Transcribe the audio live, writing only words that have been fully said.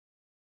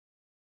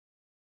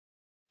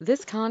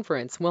This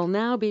conference will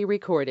now be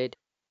recorded.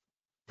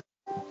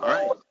 All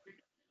right.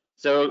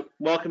 So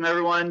welcome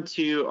everyone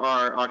to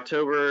our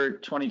October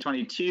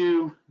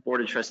 2022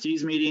 Board of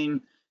Trustees meeting.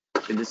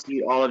 Good to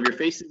see all of your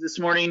faces this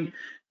morning.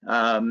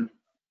 And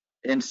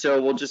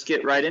so we'll just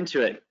get right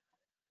into it.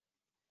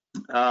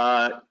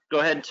 Go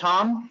ahead,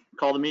 Tom,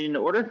 call the meeting to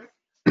order.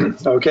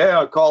 Okay,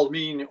 I'll call the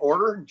meeting to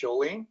order.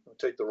 Jolene will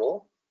take the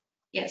roll.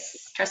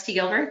 Yes, Trustee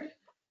Gilbert.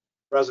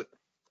 Present.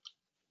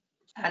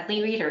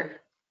 Adley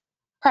Reader.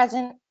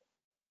 Present.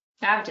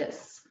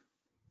 Baptist.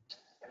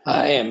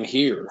 I am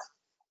here.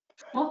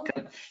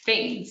 Welcome.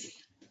 Baines.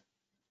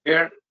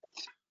 Here.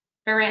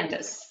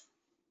 Mirandis.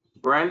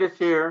 Brandis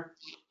here.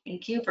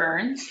 Thank you.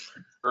 Burns.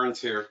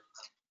 Burns here.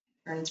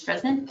 Burns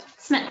present.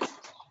 Smith.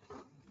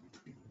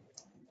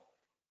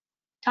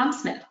 Tom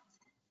Smith.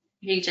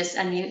 You just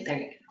unmute. There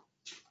you go.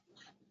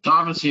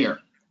 Tom is here.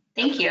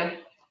 Thank you.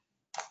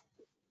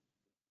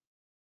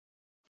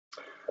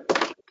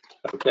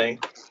 Okay.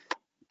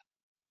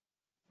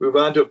 Move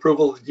on to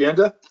approval of the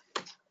agenda.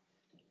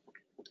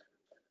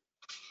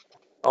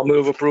 I'll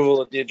move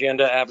approval of the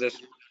agenda, Abdus.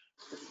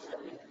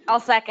 I'll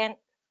second.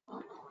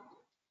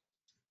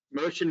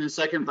 Motion and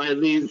second by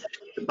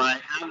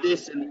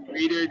Abdus and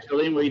Reader.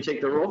 Jolene, will you take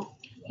the roll?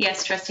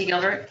 Yes, Trustee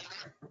Gilbert.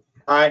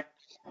 Aye.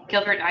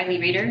 Gilbert, Adley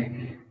Reader.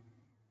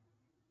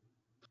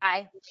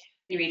 Aye.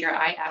 Adley Reader,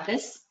 I.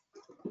 Abdus.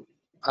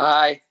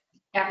 Aye.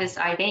 Abdus,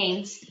 I.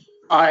 Baines.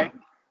 Aye.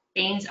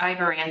 Baines, I.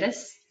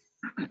 Mirandis.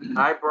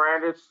 Aye,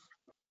 Brandis.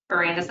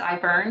 Mirandis, I.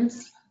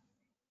 Burns.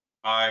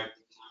 Aye.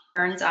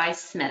 Burns, I.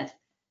 Smith.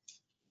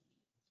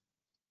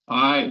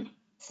 Aye.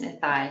 Smith,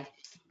 I.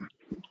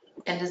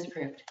 Agenda is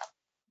approved.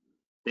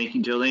 Thank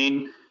you,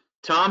 Jolene.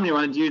 Tom, you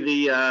want to do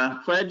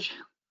the pledge?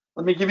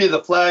 Let me give you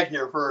the flag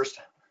here first.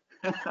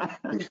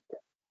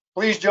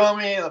 Please join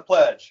me in the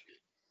pledge.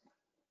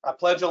 I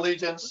pledge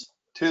allegiance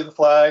to the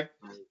flag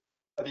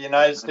of the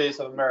United States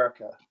of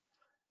America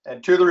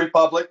and to the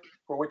republic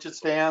for which it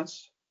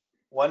stands,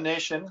 one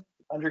nation,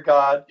 under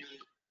God,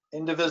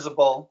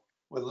 indivisible,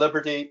 with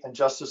liberty and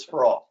justice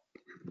for all.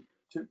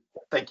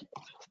 Thank you.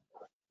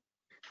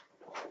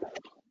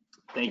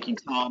 Thank you,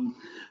 Tom.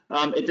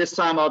 At this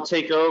time, I'll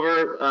take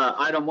over.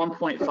 Item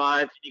 1.5,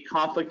 any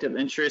conflict of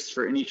interest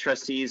for any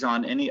trustees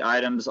on any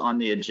items on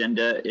the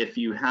agenda. If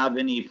you have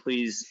any,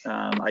 please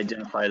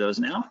identify those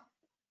now.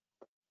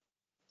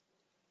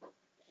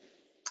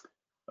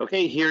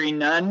 Okay, hearing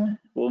none,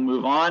 we'll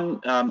move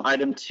on.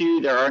 Item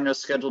 2, there are no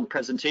scheduled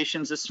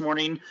presentations this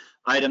morning.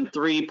 Item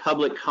 3,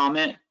 public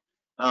comment.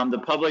 The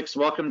public's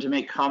welcome to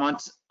make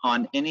comments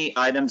on any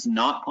items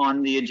not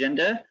on the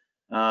agenda,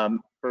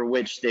 for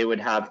which they would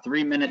have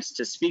 3 minutes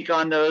to speak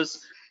on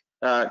those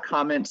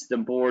comments. The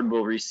board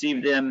will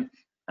receive them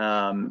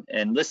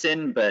and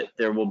listen, but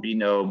there will be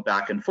no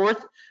back and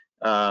forth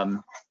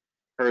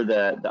per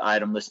the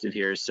item listed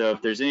here. So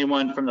if there's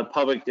anyone from the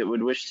public that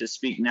would wish to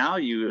speak now,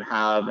 you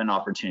have an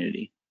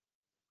opportunity.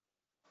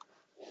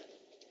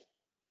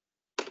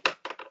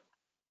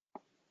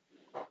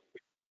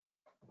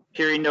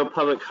 Hearing no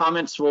public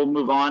comments, we'll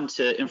move on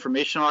to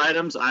informational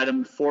items.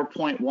 Item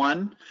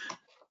 4.1.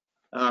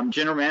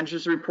 General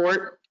Manager's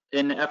report.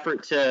 In an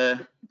effort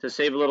to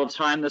save a little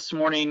time this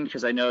morning,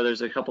 because I know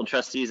there's a couple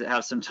trustees that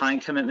have some time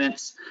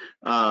commitments.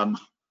 I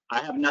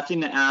have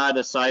nothing to add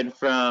aside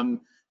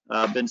from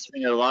been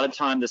spending a lot of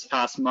time this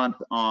past month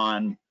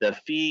on the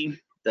fee,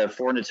 the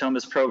For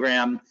Natomas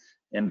program,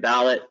 and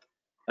ballot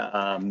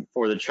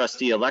for the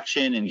trustee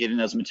election and getting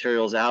those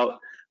materials out.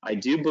 I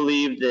do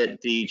believe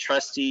that the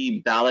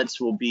trustee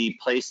ballots will be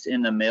placed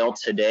in the mail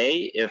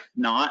today, if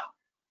not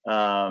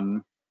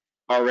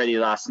already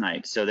last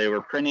night. So they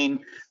were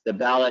printing the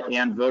ballot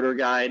and voter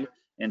guide,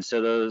 and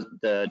so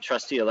the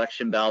trustee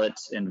election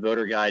ballots and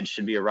voter guide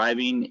should be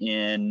arriving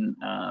in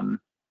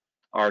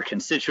our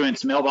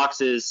constituents'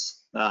 mailboxes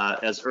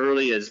as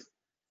early as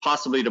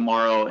possibly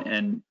tomorrow,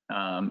 and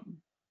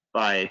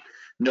by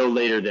no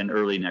later than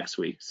early next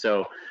week.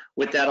 So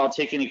with that, I'll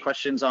take any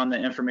questions on the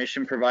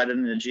information provided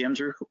in the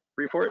GM's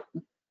report.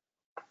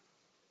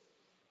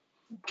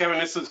 Kevin,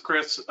 this is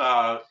Chris.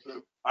 I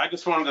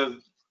just wanted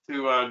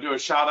to do a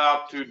shout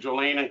out to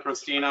Jolene and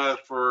Christina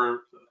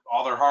for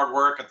all their hard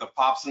work at the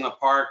Pops in the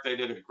Park. They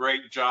did a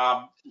great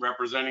job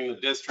representing the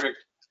district.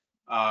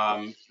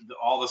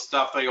 All the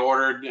stuff they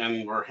ordered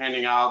and were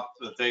handing out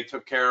that they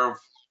took care of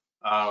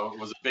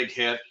was a big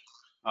hit.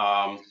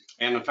 And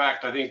in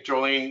fact, I think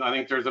Jolene, I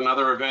think there's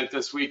another event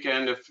this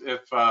weekend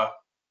if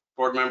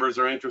board members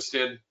are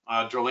interested.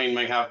 Jolene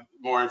may have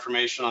more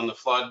information on the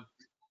flood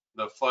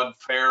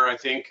fair, I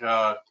think,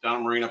 down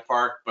at Marina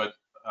Park, but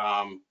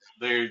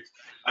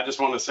I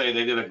just want to say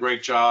they did a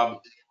great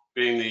job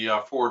being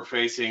the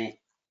forward-facing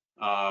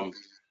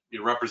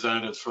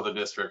representatives for the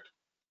district.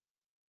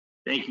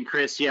 Thank you,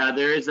 Chris. Yeah,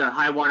 there is a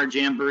high water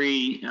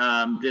jamboree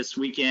this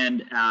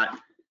weekend at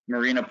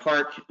Marina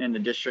Park, and the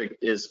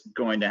district is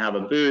going to have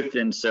a booth,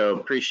 and so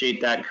appreciate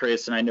that,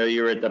 Chris. And I know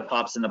you were at the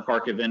Pops in the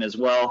Park event as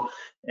well.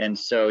 And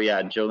so,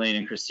 yeah, Jolene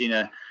and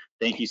Christina,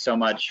 thank you so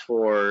much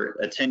for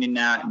attending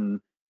that and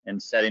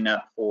setting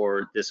up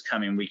for this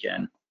coming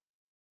weekend.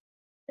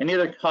 Any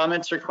other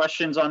comments or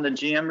questions on the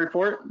GM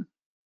report?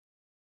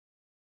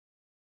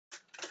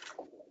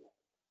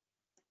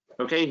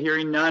 Okay,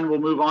 hearing none, we'll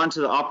move on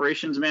to the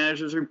operations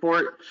manager's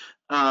report.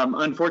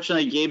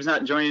 Unfortunately, Gabe's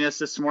not joining us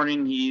this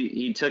morning.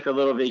 He took a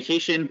little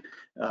vacation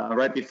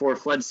right before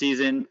flood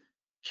season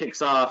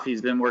kicks off.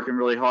 He's been working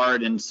really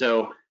hard, and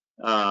so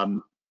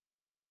I'm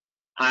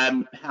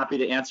happy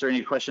to answer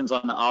any questions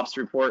on the ops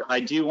report. I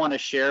do want to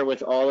share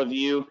with all of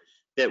you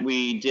that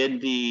we did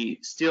the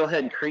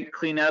Steelhead Creek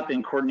cleanup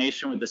in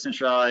coordination with the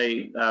Central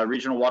Valley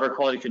Regional Water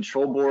Quality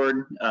Control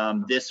Board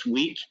this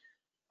week.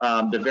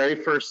 The very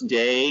first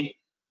day,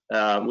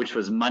 which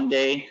was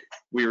Monday,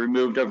 we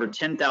removed over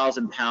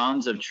 10,000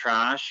 pounds of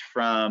trash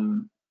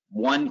from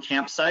one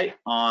campsite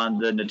on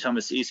the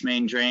Natomas East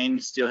Main Drain,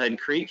 Steelhead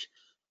Creek.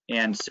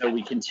 And so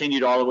we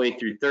continued all the way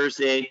through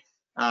Thursday.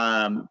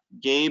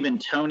 Gabe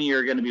and Tony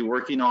are going to be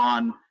working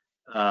on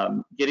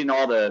getting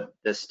all the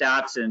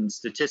stats and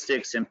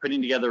statistics and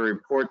putting together a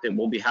report that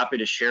we'll be happy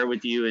to share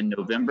with you in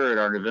November at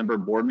our November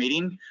board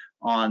meeting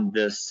on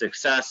the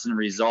success and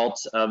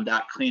results of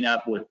that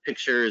cleanup with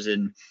pictures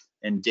and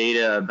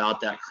data about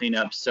that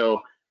cleanup.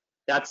 So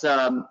that's,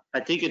 I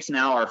think it's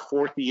now our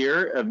 4th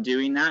year of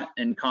doing that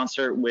in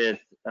concert with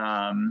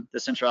the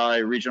Central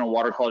Valley Regional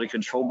Water Quality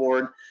Control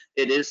Board.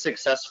 It is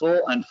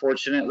successful.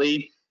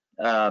 Unfortunately,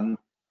 the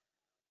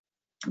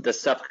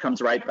stuff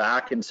comes right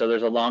back, and so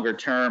there's a longer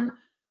term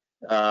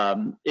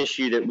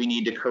issue that we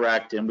need to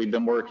correct, and we've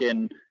been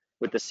working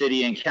with the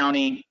city and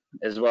county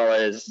as well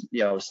as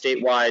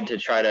statewide to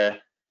try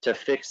to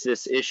fix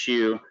this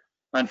issue.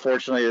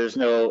 Unfortunately, there's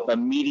no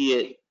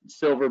immediate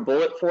silver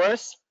bullet for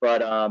us,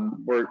 but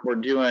we're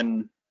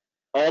doing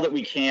all that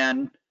we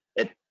can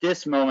at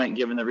this moment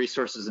given the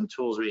resources and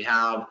tools we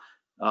have,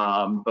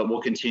 but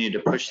we'll continue to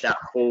push that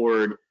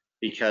forward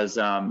because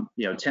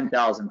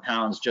 10,000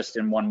 pounds just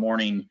in one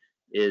morning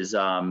is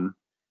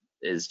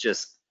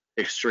just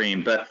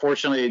extreme. But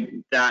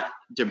fortunately, that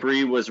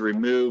debris was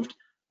removed,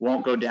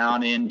 won't go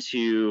down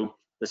into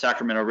the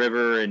Sacramento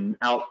River and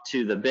out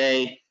to the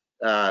bay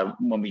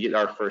when we get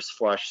our first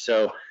flush.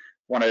 So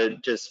want to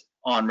just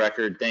on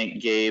record thank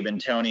Gabe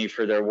and Tony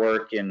for their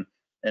work and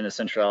the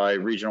Central Valley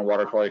Regional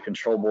Water Quality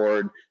Control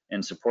Board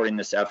and supporting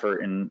this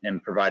effort and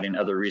providing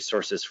other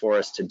resources for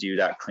us to do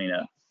that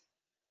cleanup.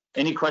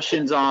 Any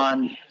questions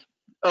on,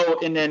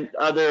 and then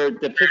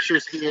the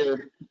pictures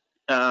here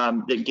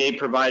that Gabe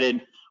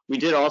provided, we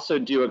did also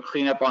do a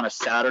cleanup on a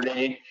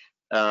Saturday.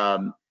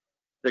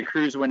 The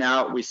crews went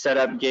out, we set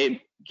up, Gabe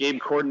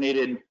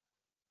coordinated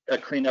a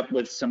cleanup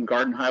with some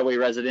Garden Highway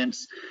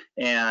residents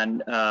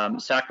and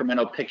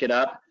Sacramento Pick It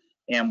Up.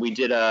 And we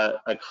did a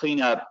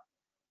cleanup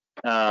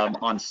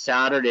on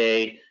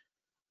Saturday,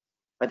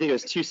 I think it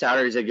was 2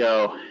 Saturdays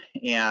ago.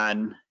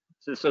 And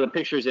so the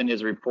pictures in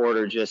his report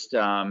are just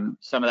some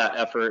of that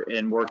effort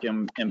and work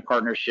in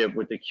partnership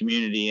with the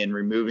community and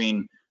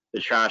removing the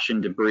trash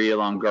and debris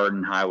along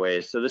Garden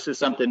Highways. So this is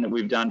something that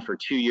we've done for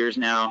 2 years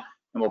now,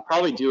 and we'll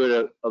probably do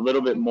it a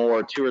little bit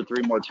more, 2 or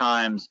 3 more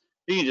times.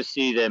 You can just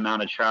see the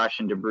amount of trash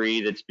and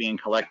debris that's being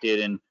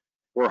collected, and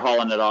we're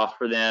hauling it off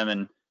for them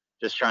and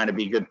just trying to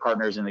be good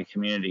partners in the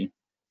community.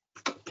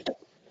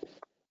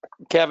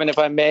 Kevin, if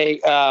I may,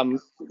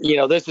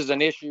 this is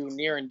an issue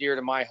near and dear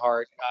to my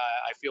heart.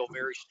 I feel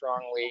very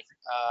strongly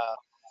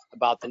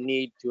about the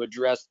need to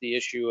address the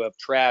issue of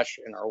trash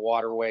in our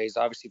waterways.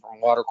 Obviously, from a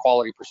water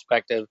quality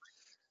perspective,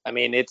 I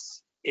mean,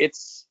 it's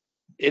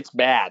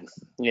bad,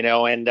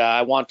 and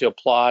I want to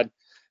applaud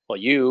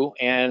you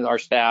and our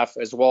staff,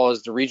 as well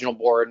as the regional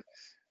board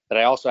that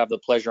I also have the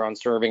pleasure on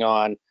serving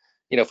on,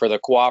 for the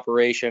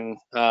cooperation.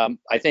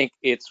 I think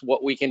it's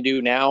what we can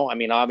do now. I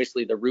mean,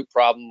 obviously the root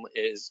problem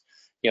is,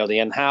 the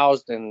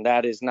unhoused, and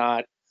that is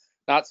not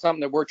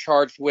something that we're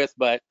charged with,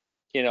 but,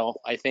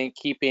 I think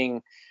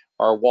keeping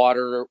our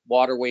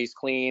waterways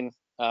clean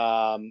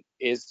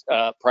is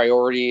a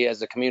priority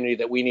as a community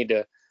that we need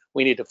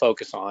to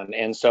focus on.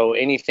 And so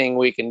anything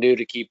we can do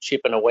to keep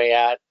chipping away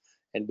at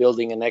and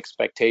building an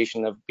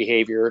expectation of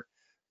behavior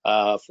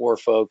for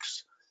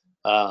folks,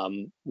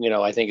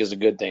 I think is a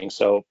good thing.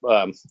 So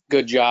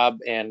good job,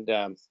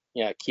 and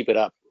keep it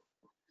up.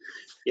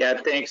 Yeah,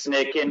 thanks,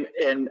 Nick.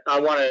 And I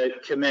want to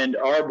commend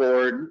our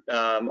board,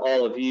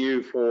 all of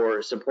you,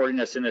 for supporting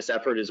us in this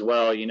effort as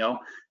well.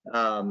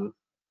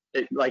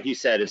 Like you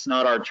said, it's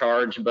not our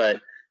charge, but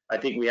I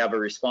think we have a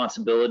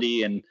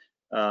responsibility and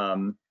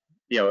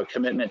a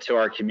commitment to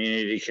our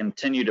community to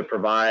continue to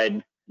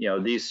provide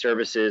these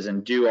services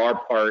and do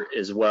our part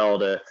as well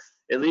to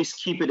at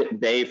least keep it at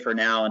bay for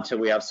now until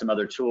we have some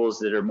other tools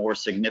that are more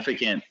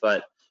significant.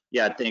 But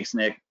yeah, thanks,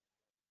 Nick.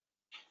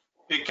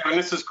 Hey, Kevin,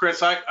 this is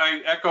Chris. I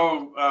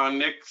echo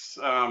Nick's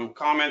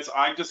comments.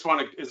 I just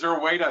want to, is there a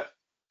way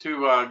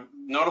to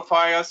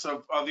notify us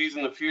of these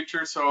in the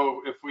future?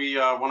 So if we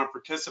want to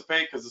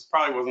participate, because this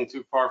probably wasn't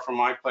too far from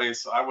my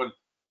place, I would,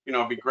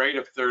 be great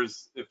if I'd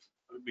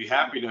be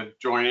happy to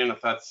join in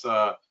if that's,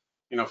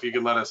 if you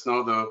could let us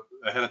know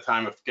ahead of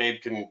time, if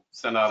Gabe can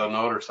send out a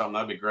note or something,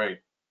 that'd be great.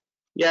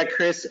 Yeah,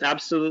 Chris,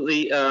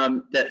 absolutely.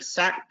 That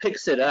SAC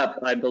Picks It Up,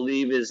 I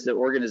believe, is the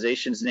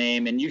organization's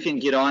name, and you can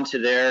get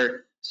onto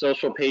their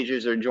social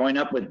pages or join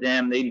up with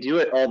them. They do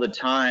it all the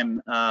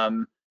time,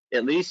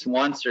 at least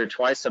once or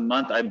twice a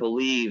month, I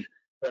believe.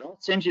 But I'll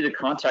send you the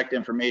contact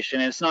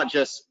information. And it's not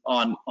just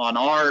on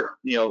our,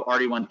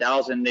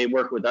 RD1000. They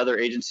work with other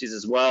agencies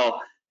as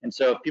well. And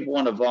so if people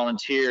want to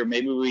volunteer,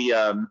 maybe we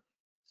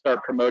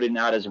start promoting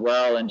that as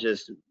well, and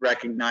just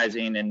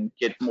recognizing and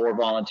get more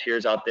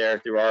volunteers out there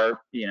through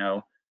our,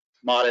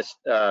 modest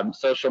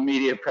social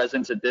media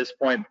presence at this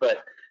point.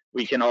 But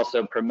we can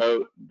also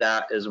promote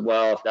that as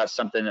well if that's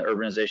something the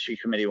urbanization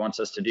committee wants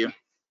us to do.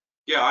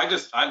 Yeah,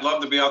 I'd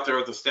love to be out there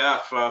with the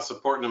staff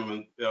supporting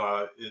them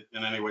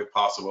in any way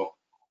possible.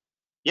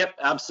 Yep,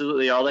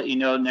 absolutely. I'll let you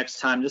know next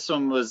time. This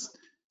one was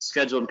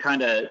scheduled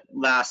kind of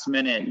last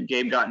minute.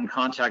 Gabe got in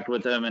contact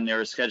with them and they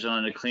were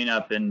scheduling a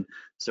cleanup, and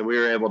so we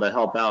were able to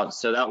help out.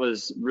 So that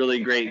was really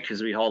great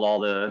because we hauled all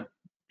the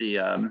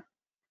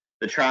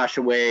trash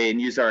away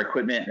and used our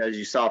equipment, as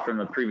you saw from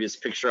the previous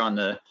picture on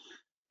the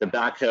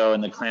backhoe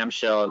and the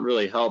clamshell. It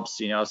really helps,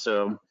 so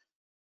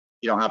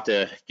you don't have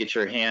to get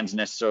your hands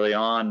necessarily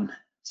on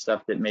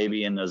stuff that may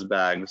be in those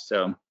bags.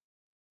 So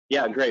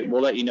yeah, great.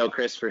 We'll let you know,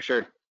 Chris, for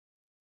sure.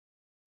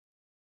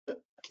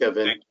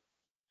 Kevin.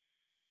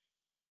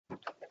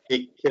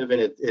 Hey, Kevin,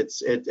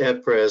 it's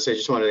Ed Perez. I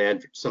just wanted to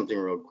add something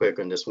real quick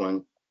on this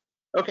one.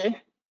 Okay.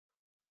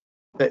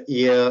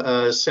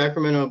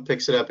 Sacramento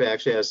Picks It Up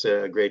actually has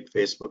a great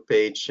Facebook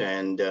page,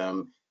 and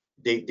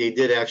they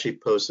did actually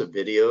post a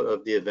video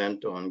of the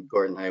event on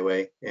Gordon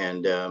Highway,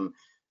 and definitely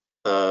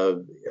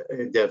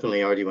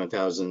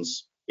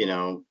RD1000's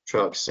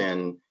trucks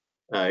and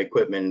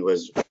equipment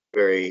was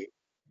very,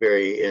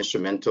 very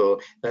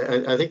instrumental.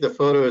 I think the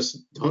photos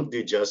don't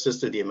do justice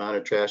to the amount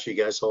of trash you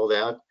guys hauled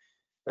out.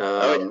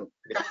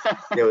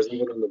 There was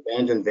even an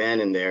abandoned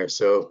van in there,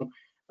 so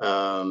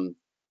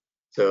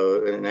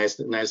nice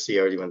to see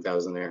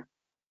RD1000 there.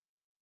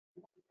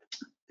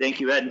 Thank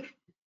you, Ed.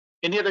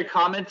 Any other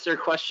comments or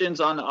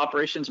questions on the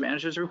operations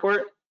manager's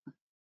report?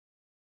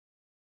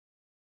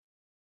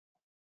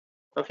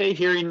 Okay,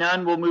 hearing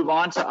none, we'll move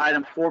on to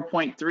item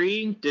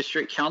 4.3,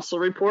 district council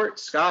report.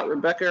 Scott,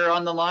 Rebecca are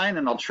on the line,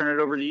 and I'll turn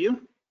it over to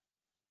you.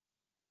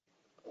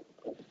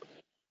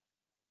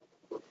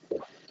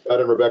 Scott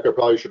and Rebecca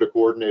probably should have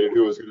coordinated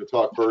who was going to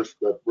talk first,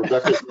 but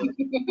Rebecca's running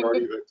the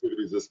majority of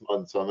activities this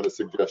month, so I'm going to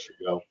suggest you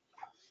go.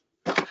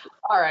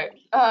 All right.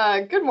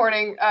 Good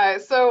morning.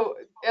 So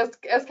as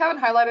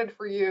Kevin highlighted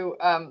for you,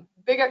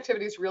 big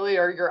activities really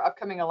are your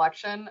upcoming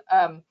election.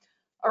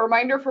 A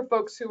reminder for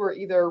folks who are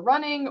either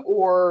running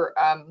or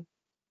all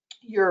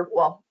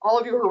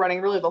of you who are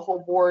running, really the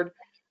whole board.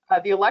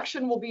 The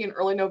election will be in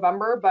early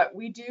November, but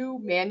we do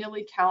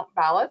manually count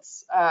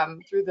ballots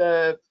through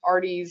the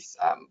RD's,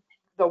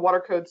 the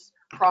water codes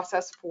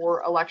process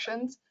for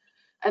elections.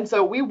 And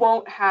so we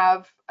won't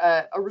have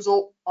a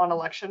result on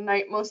election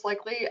night, most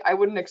likely. I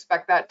wouldn't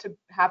expect that to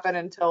happen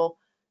until,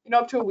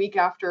 up to a week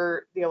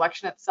after the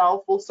election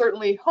itself. We'll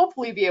certainly,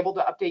 hopefully, be able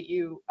to update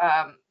you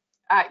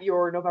at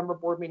your November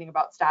board meeting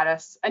about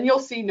status. And you'll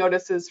see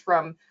notices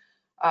from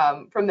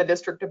the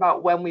district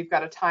about when we've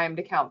got a time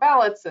to count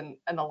ballots and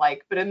the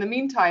like. But in the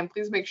meantime,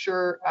 please make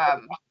sure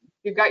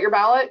you've got your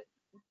ballot,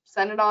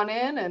 send it on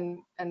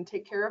in and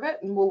take care of it.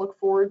 And we'll look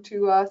forward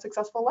to a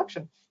successful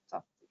election.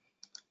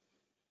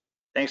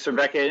 Thanks,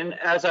 Rebecca. And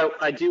as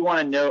I do want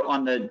to note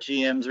on the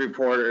GM's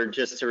report, or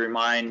just to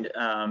remind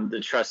the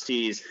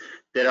trustees,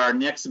 that our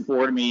next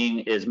board meeting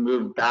is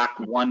moved back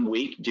 1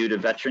 week due to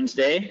Veterans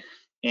Day.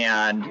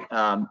 And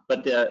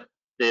but the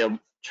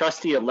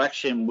trustee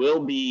election will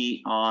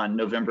be on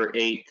November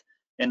 8th.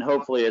 And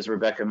hopefully, as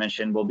Rebecca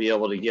mentioned, we'll be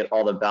able to get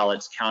all the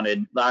ballots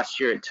counted. Last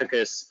year, it took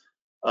us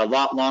a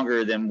lot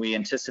longer than we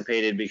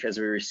anticipated because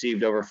we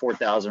received over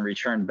 4,000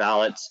 returned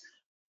ballots.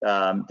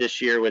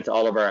 This year, with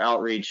all of our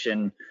outreach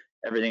and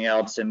everything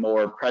else and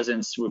more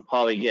presence, we'll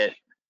probably get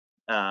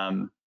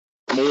more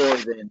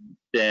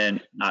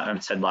than I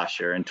said last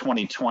year. In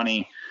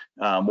 2020,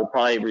 we'll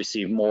probably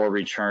receive more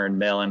return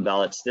mail-in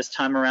ballots this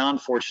time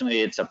around.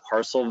 Fortunately, it's a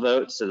parcel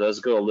vote, so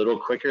those go a little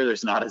quicker.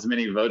 There's not as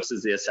many votes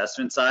as the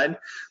assessment side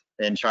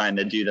and trying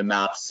to do the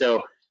math.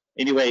 So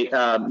anyway,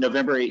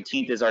 November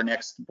 18th is our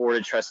next Board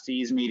of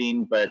Trustees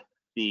meeting, but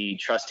the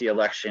trustee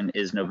election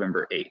is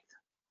November 8th.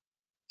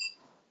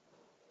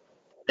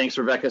 Thanks,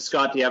 Rebecca.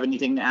 Scott, do you have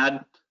anything to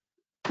add?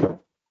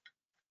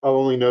 I'll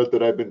only note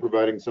that I've been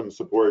providing some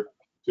support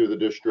to the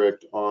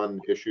district on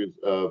issues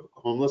of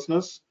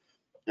homelessness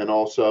and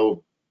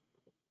also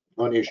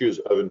on issues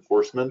of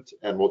enforcement,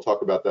 and we'll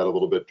talk about that a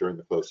little bit during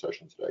the closed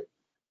session today.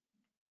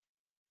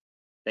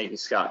 Thank you,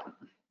 Scott.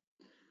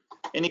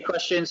 Any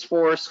questions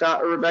for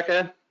Scott or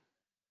Rebecca?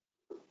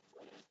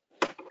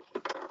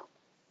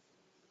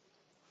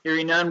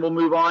 Hearing none, we'll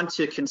move on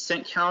to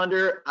consent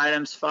calendar.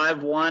 Items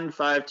 5.1,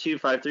 5.2,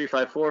 5.3,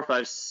 5.4,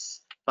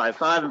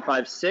 5.5, and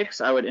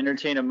 5.6. I would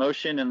entertain a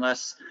motion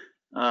unless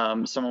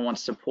someone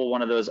wants to pull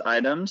one of those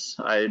items.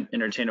 I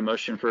entertain a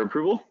motion for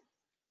approval.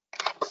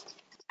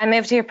 I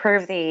move to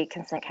approve the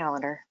consent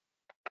calendar.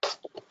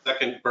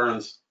 Second,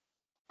 Burns.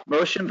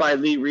 Motion by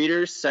Lee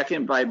Reader,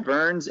 second by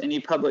Burns. Any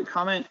public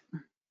comment?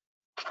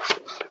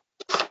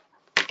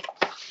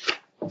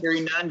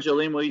 Hearing none,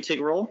 Jolene, will you take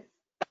roll?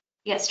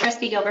 Yes,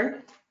 Trustee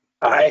Gilbert.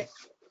 Aye.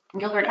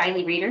 Gilbert, I.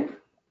 Lee Reader.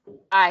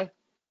 Aye.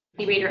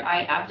 Lee Reader,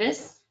 I.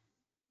 Abdus.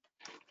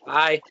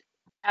 Aye.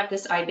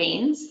 Abdus, I.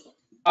 Baines.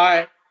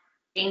 Aye.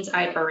 Baines,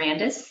 I.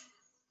 Barandis.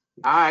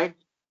 Aye.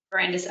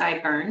 Barandis, I.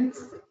 Burns.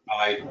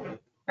 Aye.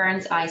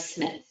 Burns, I.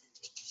 Smith.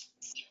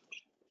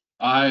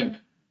 Aye.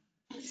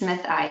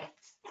 Smith, I.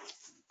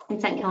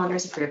 Consent calendar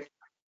is approved.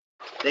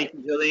 Thank you,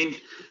 Jolene.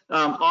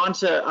 On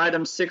to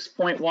item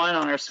 6.1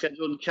 on our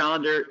scheduled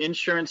calendar,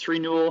 insurance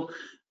renewal.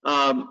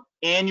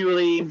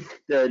 Annually,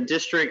 the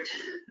district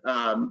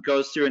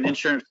goes through an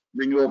insurance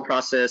renewal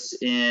process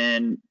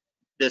in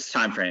this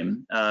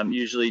timeframe,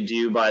 usually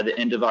due by the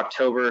end of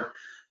October.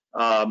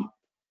 A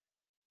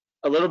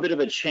little bit of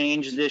a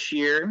change this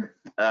year.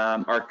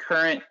 Our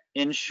current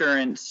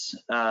insurance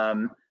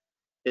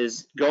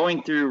is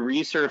going through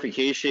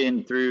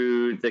recertification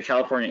through the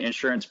California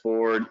Insurance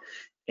Board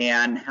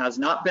and has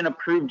not been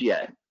approved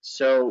yet.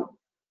 So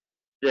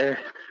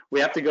we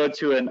have to go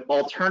to an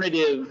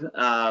alternative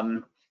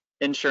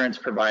insurance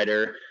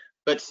provider,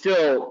 but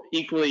still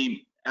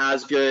equally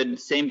as good,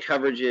 same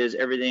coverages,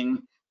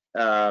 everything.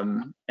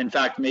 In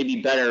fact,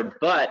 maybe better,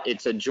 but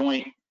it's a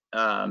joint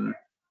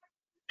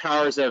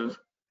powers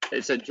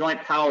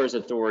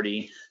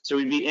authority. So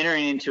we'd be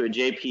entering into a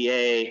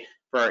JPA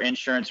for our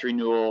insurance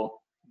renewal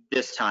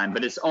this time,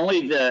 but it's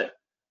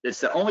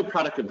the only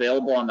product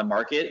available on the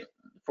market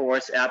for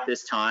us at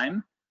this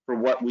time for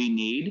what we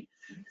need.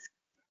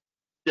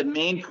 The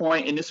main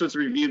point, and this was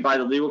reviewed by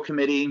the legal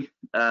committee,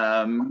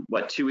 2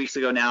 weeks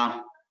ago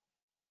now.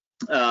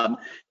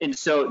 And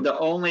so the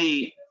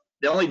only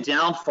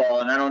downfall,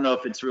 and I don't know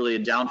if it's really a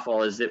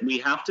downfall, is that we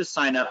have to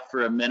sign up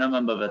for a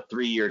minimum of a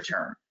 3-year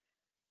term.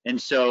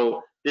 And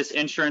so this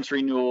insurance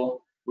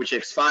renewal, which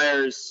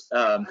expires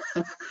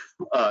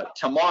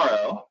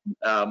tomorrow,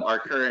 our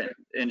current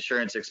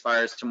insurance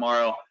expires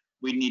tomorrow.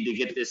 We need to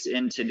get this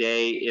in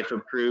today if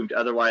approved.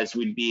 Otherwise,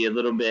 we'd be a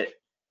little bit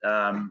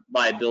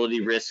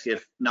liability risk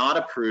if not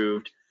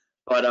approved.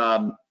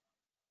 But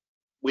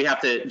we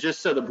have to,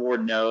 just so the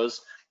board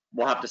knows,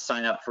 we'll have to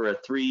sign up for a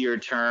 3-year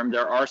term.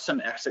 There are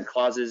some exit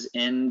clauses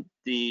in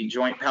the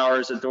Joint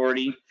Powers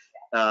Authority.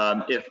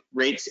 If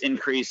rates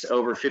increase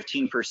over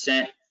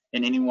 15%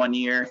 in any 1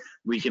 year,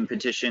 we can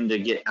petition to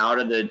get out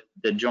of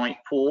the joint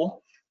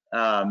pool.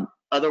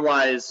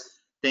 Otherwise,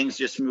 things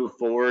just move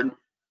forward.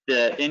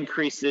 The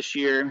increase this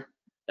year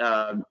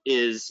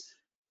is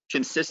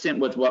consistent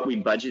with what we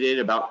budgeted,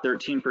 about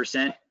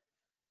 13%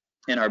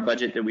 in our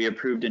budget that we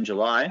approved in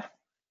July.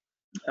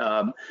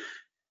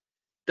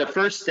 The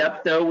first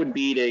step, though, would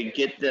be to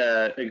get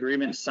the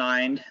agreement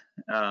signed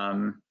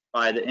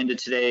by the end of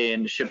today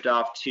and shipped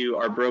off to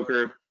our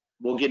broker.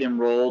 We'll get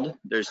enrolled.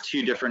 There's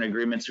 2 different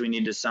agreements we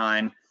need to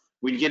sign.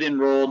 We'd get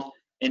enrolled,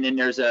 and then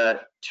there's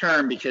a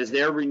term because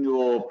their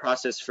renewal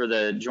process for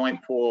the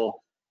joint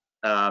pool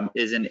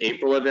is in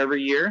April of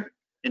every year.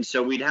 And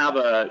so we'd have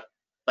a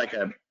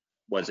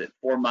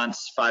 4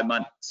 months, 5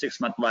 month, 6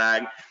 month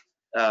lag.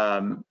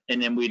 And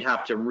then we'd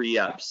have to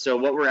re-up. So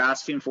what we're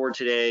asking for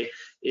today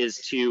is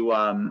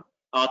to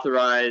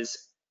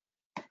authorize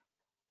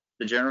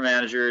the general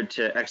manager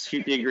to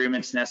execute the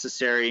agreements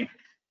necessary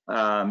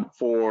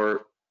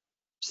for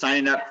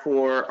signing up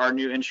for our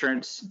new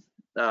insurance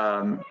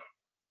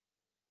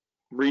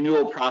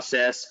renewal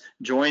process,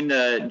 join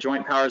the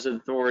Joint Powers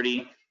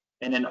Authority,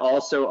 and then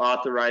also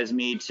authorize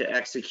me to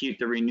execute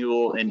the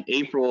renewal in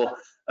April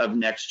of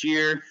next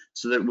year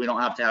so that we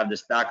don't have to have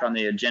this back on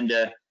the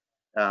agenda.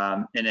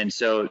 And then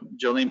so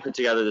Jolene put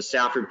together the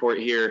staff report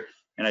here,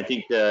 and I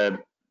think the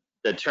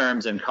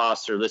terms and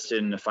costs are listed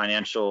in the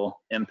financial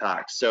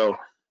impact. So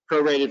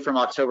prorated from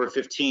October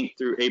 15th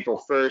through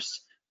April 1st,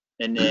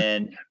 and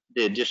then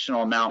the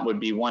additional amount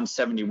would be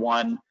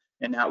 171,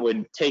 and that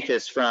would take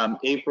us from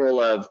April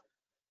of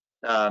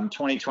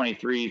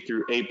 2023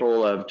 through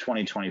April of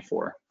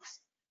 2024.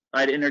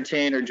 I'd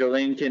entertain, or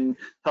Jolene can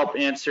help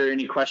answer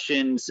any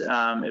questions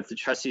if the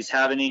trustees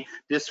have any.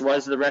 This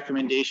was the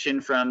recommendation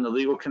from the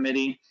legal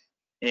committee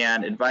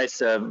and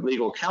advice of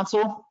legal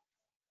counsel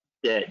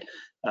that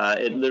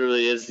it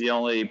literally is the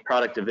only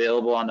product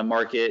available on the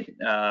market.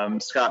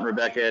 Scott and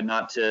Rebecca,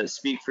 not to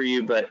speak for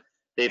you, but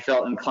they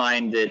felt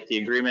inclined that the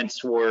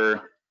agreements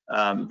were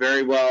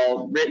very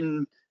well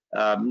written,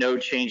 no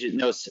changes,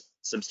 no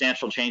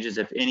substantial changes,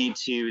 if any,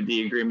 to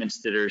the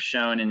agreements that are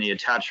shown in the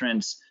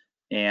attachments.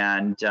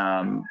 And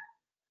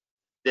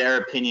their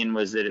opinion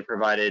was that it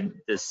provided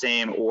the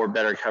same or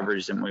better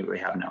coverage than what we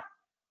have now.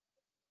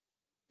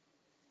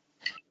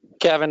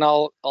 Kevin,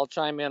 I'll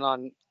chime in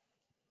on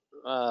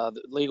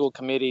the legal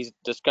committee's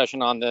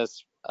discussion on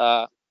this.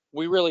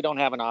 We really don't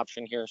have an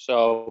option here,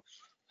 so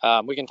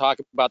we can talk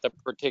about the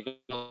particulars,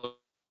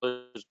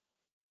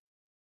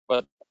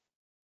 but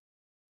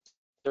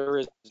there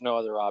is no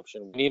other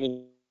option. We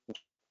need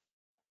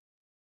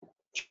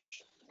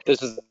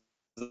this is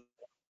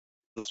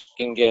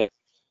can get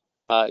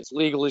it's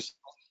legally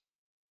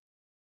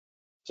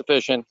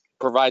sufficient,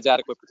 provides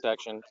adequate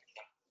protection.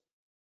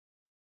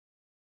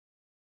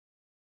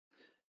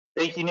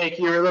 Thank you, Nick.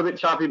 You're a little bit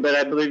choppy, but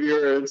I believe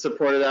you're in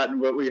support of that.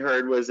 And what we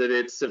heard was that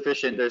it's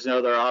sufficient. There's no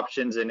other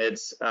options, and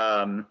it's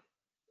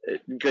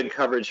good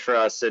coverage for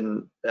us,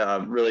 and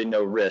really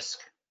no risk.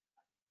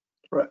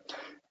 Right.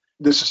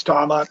 This is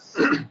Tom. I'd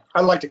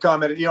like to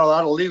comment. You know,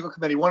 out of the legal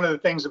committee, one of the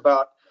things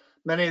about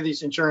many of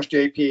these insurance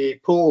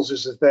JPA pools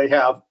is that they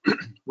have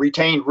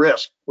retained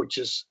risk, which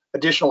is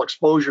additional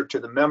exposure to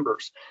the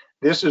members.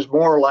 This is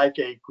more like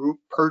a group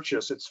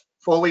purchase. It's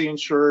fully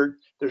insured.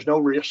 There's no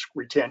risk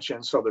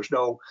retention, so there's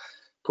no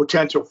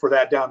potential for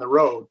that down the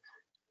road.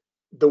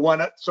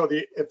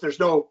 If there's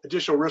no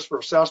additional risk for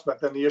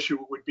assessment, then the issue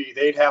would be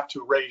they'd have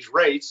to raise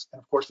rates.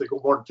 And of course, they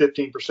go more than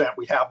 15%.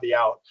 We have the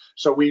out.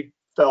 So we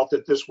felt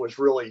that this was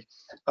really,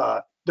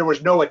 there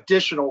was no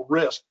additional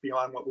risk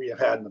beyond what we have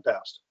had in the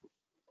past.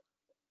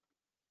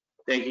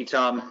 Thank you,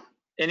 Tom.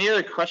 Any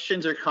other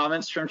questions or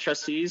comments from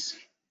trustees?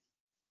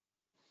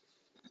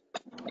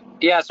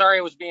 Yeah, sorry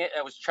it was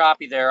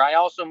choppy there. I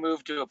also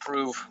move to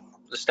approve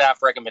the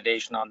staff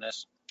recommendation on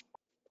this.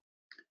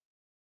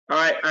 All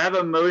right, I have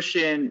a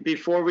motion.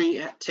 Before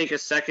we take a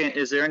second,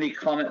 is there any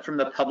comment from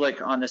the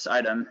public on this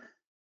item?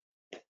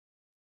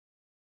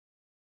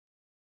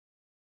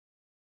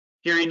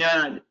 Hearing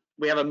none,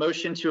 we have a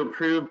motion to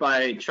approve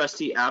by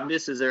Trustee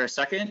Abdus. Is there a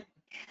second?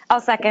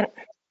 I'll second.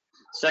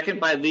 Second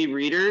by Lee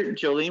Reeder.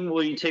 Jolene,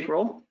 will you take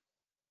roll?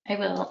 I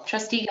will.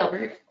 Trustee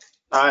Gilbert.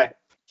 Aye.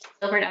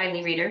 Gilbert, I.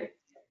 Lee Reader.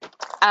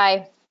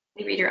 Aye.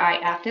 Lee Reader, I.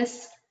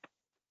 Aptis.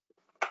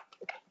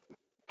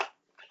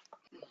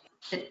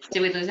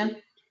 Did we lose him?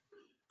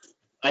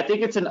 I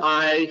think it's an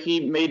aye. He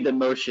made the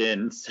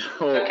motion, so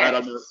Okay. I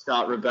don't know,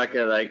 Scott,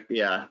 Rebecca,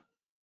 yeah.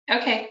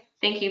 Okay,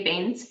 thank you,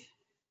 Baines.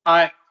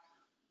 Aye.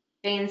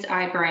 Baines,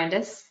 I.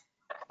 Barandis.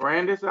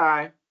 Brandis,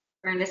 aye.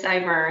 Barandis, I.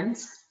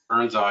 Burns.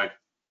 Burns eye.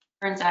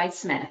 Burns, I.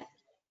 Smith.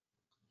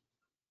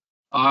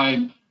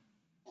 Aye.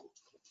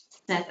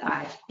 Smith,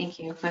 I. Thank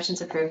you.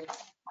 Motion's approved.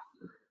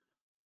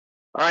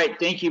 All right,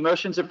 thank you.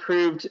 Motion's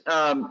approved.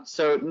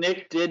 So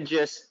Nick did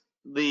just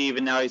leave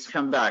and now he's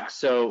come back.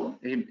 So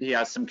he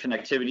has some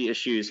connectivity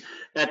issues.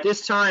 At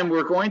this time,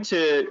 we're going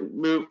to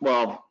move,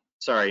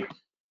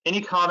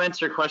 any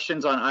comments or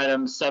questions on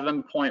item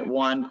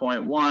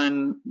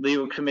 7.1.1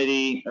 legal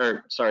committee,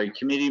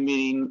 committee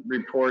meeting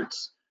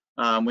reports.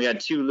 We had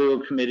 2 legal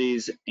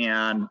committees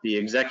and the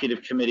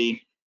executive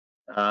committee.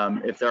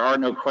 If there are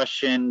no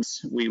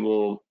questions, we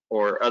will,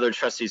 or other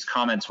trustees'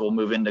 comments, we'll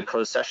move into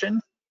closed session.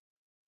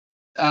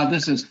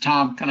 This is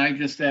Tom. Can I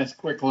just ask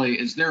quickly,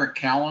 is there a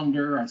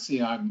calendar? I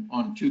see I'm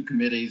on 2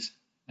 committees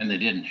and they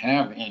didn't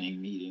have any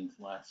meetings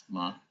last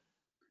month,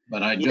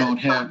 but I don't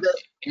have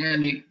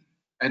any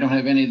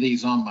of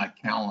these on my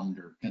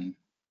calendar.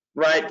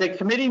 Right, the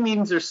committee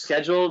meetings are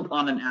scheduled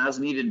on an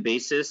as-needed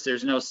basis.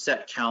 There's no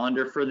set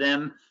calendar for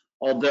them,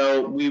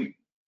 although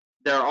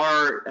there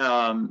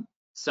are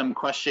some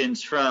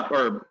questions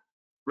or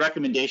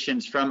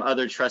recommendations from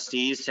other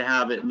trustees to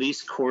have at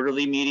least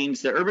quarterly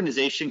meetings. The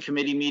urbanization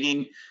committee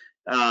meeting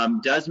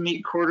does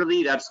meet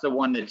quarterly. That's the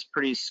one that's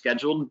pretty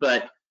scheduled,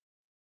 but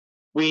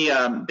we,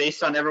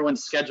 based on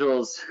everyone's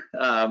schedules,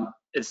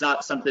 it's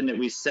not something that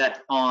we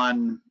set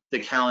on the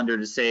calendar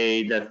to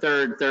say the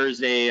 3rd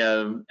Thursday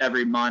of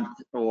every month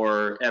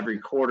or every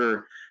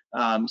quarter.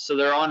 So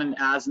they're on an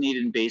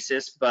as-needed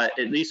basis, but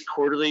at least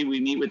quarterly we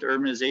meet with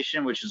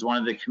urbanization, which is one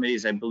of the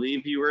committees I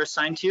believe you were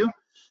assigned to.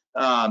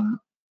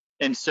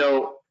 And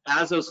so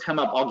as those come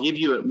up, I'll give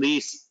you at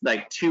least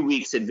like 2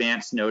 weeks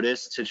advance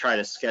notice to try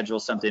to schedule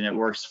something that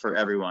works for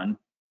everyone.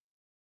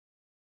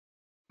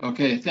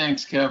 Okay,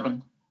 thanks,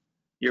 Kevin.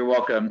 You're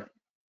welcome.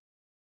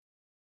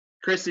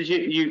 Chris, did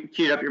you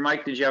queued up your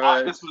mic? Did you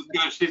have This was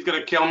good. She's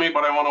gonna kill me,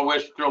 but I want to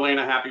wish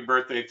Jolene a happy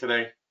birthday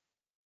today.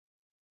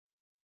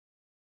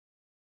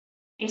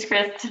 Thanks,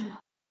 Chris.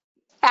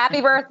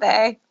 Happy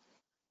birthday.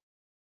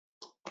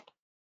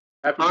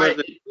 Happy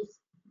birthday.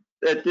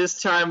 At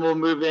this time, we'll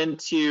move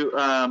into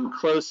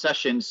closed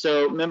session.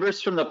 So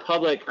members from the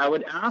public, I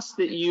would ask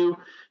that you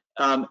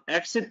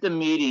exit the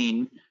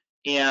meeting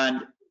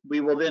and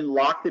we will then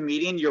lock the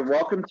meeting. You're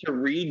welcome to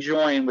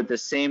rejoin with the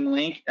same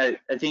link. I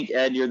think,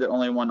 Ed, you're the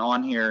only one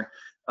on here.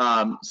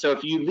 So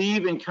if you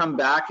leave and come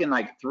back in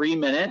like 3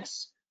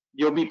 minutes,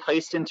 you'll be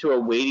placed into a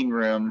waiting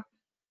room.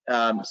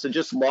 So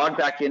just log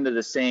back into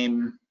the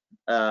same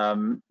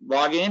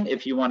login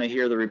if you want to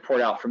hear the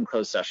report out from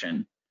closed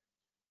session.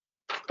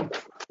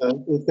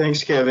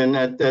 Thanks, Kevin.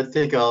 I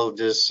think I'll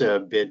just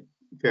bid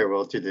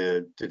farewell to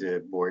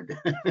the board.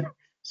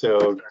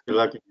 So good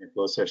luck in your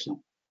closed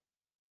session.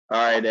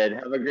 All right, Ed.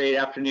 Have a great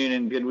afternoon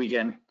and good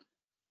weekend.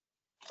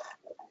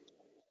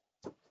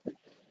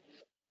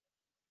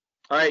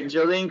 All right,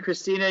 Jolene,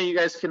 Christina, you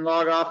guys can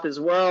log off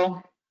as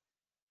well.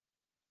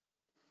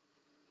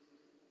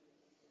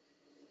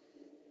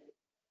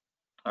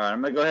 All right,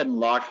 I'm gonna go ahead and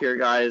lock here,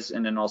 guys,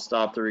 and then I'll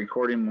stop the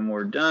recording when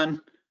we're done.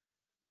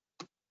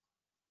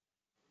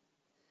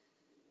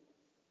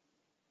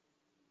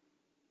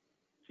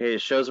 Okay,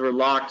 it shows we're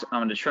locked.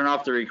 I'm gonna turn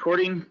off the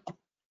recording.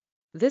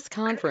 This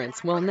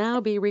conference will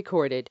now be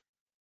recorded.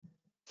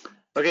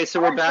 Okay,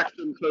 so we're back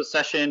from closed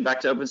session,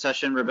 back to open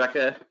session.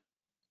 Rebecca?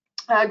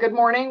 Good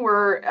morning.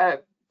 We're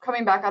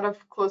coming back out of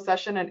closed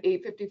session at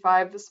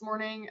 8:55 this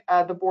morning.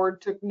 The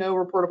board took no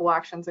reportable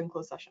actions in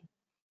closed session.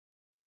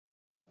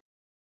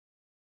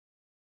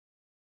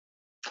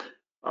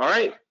 All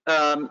right.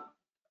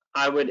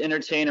 I would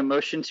entertain a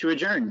motion to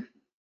adjourn.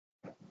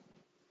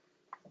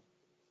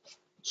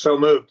 So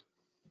moved.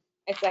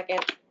 I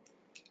second.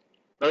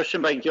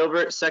 Motion by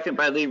Gilbert, second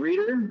by Lee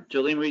Reader.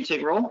 Jolene, will you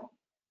take roll?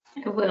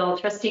 Will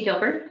trustee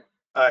Gilbert?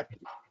 Aye.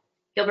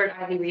 Gilbert,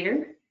 I. Lee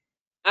Reader.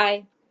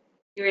 Aye.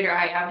 Lee Reader,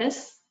 I.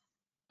 Abdus.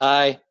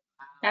 Aye.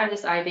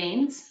 Abdus, I.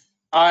 Baines.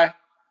 Aye.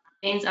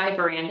 Baines, I.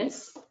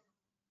 Barandis.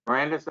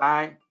 Brandis,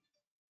 aye.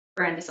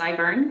 Barandis, I.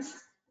 Burns.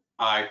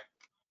 Aye.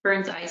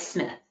 Burns, I.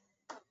 Smith.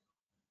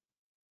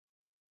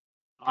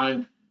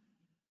 I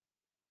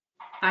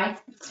I.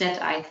 Smith,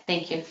 I.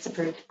 Thank you. It's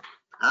approved.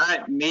 All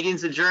right,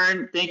 meeting's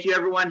adjourned. Thank you,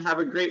 everyone. Have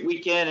a great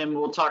weekend, and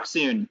we'll talk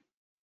soon.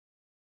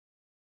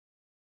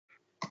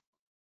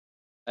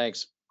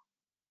 Thanks.